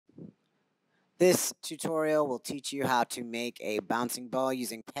This tutorial will teach you how to make a bouncing ball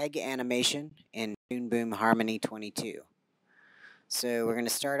using peg animation in Toon Boom Harmony 22. So we're going to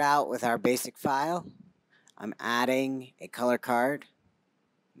start out with our basic file. I'm adding a color card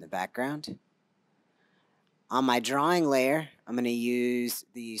in the background. On my drawing layer, I'm going to use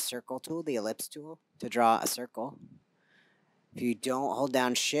the circle tool, the ellipse tool, to draw a circle. If you don't hold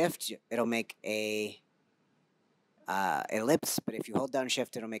down shift, it'll make a ellipse, but if you hold down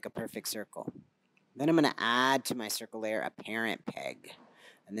shift, it'll make a perfect circle. Then I'm going to add to my circle layer a parent peg.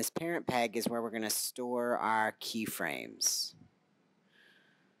 And this parent peg is where we're going to store our keyframes.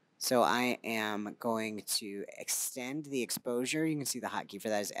 So I am going to extend the exposure. You can see the hotkey for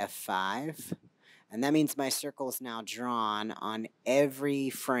that is F5. And that means my circle is now drawn on every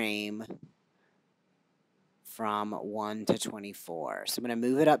frame from 1 to 24. So I'm going to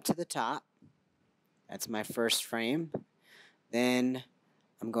move it up to the top. That's my first frame. Then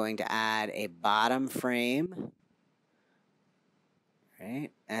I'm going to add a bottom frame, right?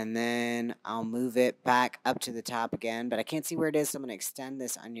 And then I'll move it back up to the top again, but I can't see where it is, so I'm going to extend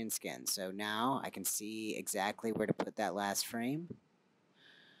this onion skin. So now I can see exactly where to put that last frame.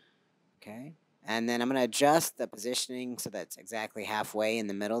 Okay, and then I'm going to adjust the positioning so that's exactly halfway in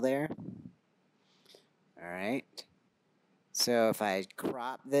the middle there. All right. So if I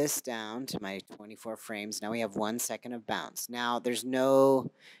crop this down to my 24 frames, now we have 1 second of bounce. Now there's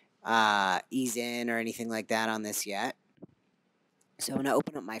no ease in or anything like that on this yet. So I'm going to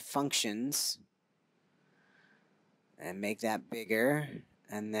open up my functions and make that bigger.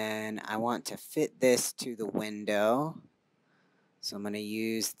 And then I want to fit this to the window. So I'm going to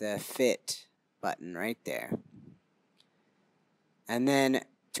use the fit button right there. And then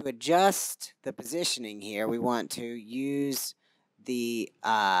to adjust the positioning here, we want to use the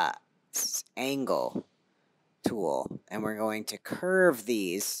angle tool, and we're going to curve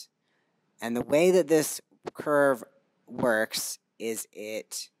these. And the way that this curve works is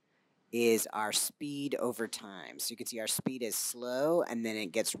it is our speed over time. So you can see our speed is slow, and then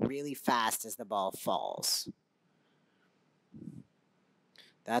it gets really fast as the ball falls.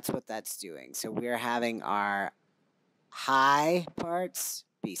 That's what that's doing. So we're having our high parts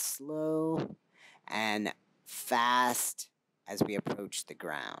be slow and fast as we approach the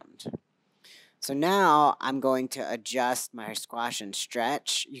ground. So now I'm going to adjust my squash and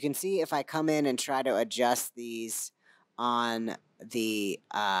stretch. You can see if I come in and try to adjust these on the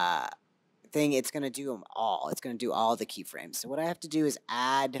thing, it's going to do them all. It's going to do all the keyframes. So what I have to do is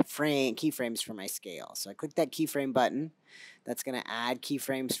add keyframes for my scale. So I click that keyframe button. That's going to add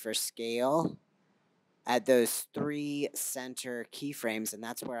keyframes for scale at those 3 center keyframes, and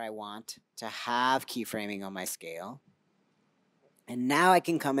that's where I want to have keyframing on my scale. And now I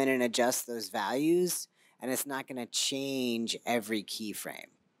can come in and adjust those values, and it's not going to change every keyframe.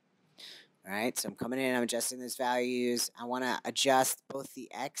 All right, so I'm coming in and I'm adjusting those values. I want to adjust both the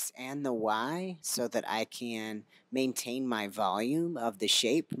X and the Y so that I can maintain my volume of the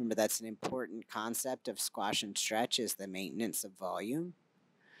shape. Remember, that's an important concept of squash and stretch, is the maintenance of volume.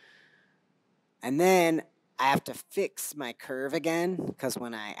 And then I have to fix my curve again, because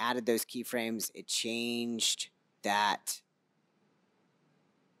when I added those keyframes, it changed that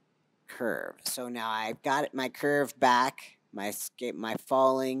curve. So now I've got my curve back, my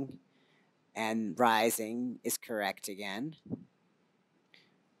falling and rising is correct again.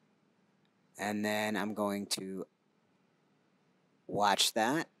 And then I'm going to watch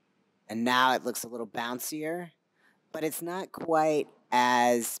that. And now it looks a little bouncier, but it's not quite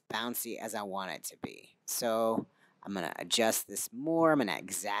as bouncy as I want it to be. So I'm going to adjust this more. I'm going to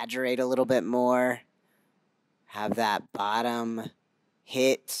exaggerate a little bit more. Have that bottom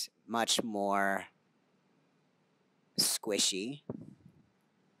hit much more squishy.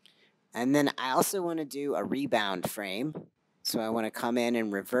 And then I also want to do a rebound frame. So I want to come in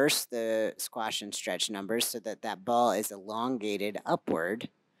and reverse the squash and stretch numbers so that that ball is elongated upward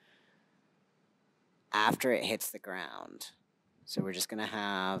after it hits the ground. So we're just going to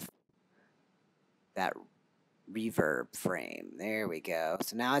have that reverb frame. There we go.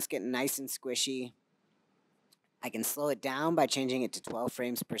 So now it's getting nice and squishy. I can slow it down by changing it to 12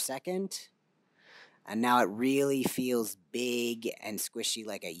 frames per second. And now it really feels big and squishy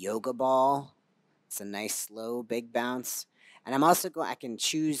like a yoga ball. It's a nice, slow, big bounce. And I'm also I can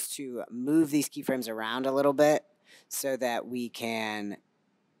choose to move these keyframes around a little bit so that we can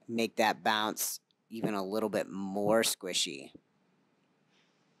make that bounce even a little bit more squishy.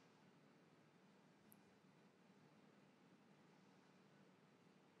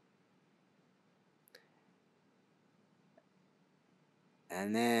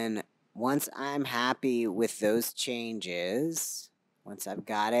 And then once I'm happy with those changes, once I've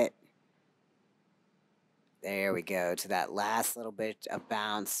got it There we go. To that last little bit of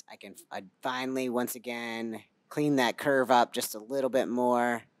bounce, I finally, once again, clean that curve up just a little bit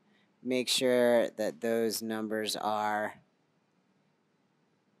more. Make sure that those numbers are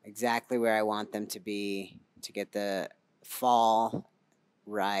exactly where I want them to be to get the fall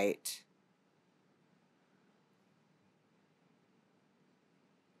right.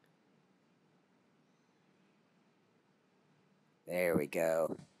 There we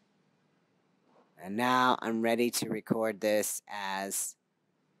go. And now I'm ready to record this as,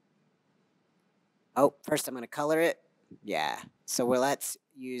 oh, first I'm going to color it. Yeah. So let's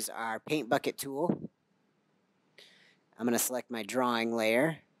use our paint bucket tool. I'm going to select my drawing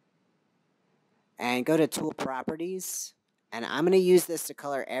layer and go to tool properties. And I'm going to use this to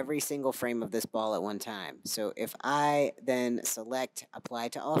color every single frame of this ball at one time. So if I then select apply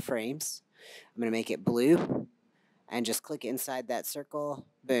to all frames, I'm going to make it blue and just click inside that circle.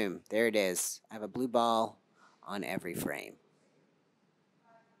 Boom, there it is. I have a blue ball on every frame.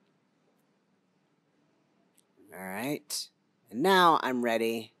 All right. And now I'm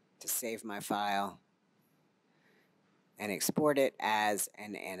ready to save my file and export it as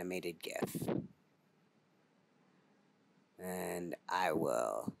an animated GIF. And I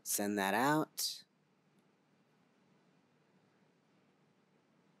will send that out.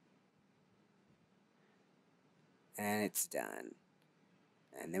 And it's done.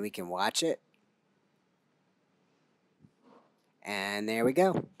 And then we can watch it. And there we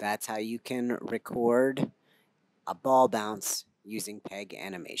go. That's how you can record a ball bounce using peg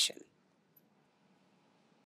animation.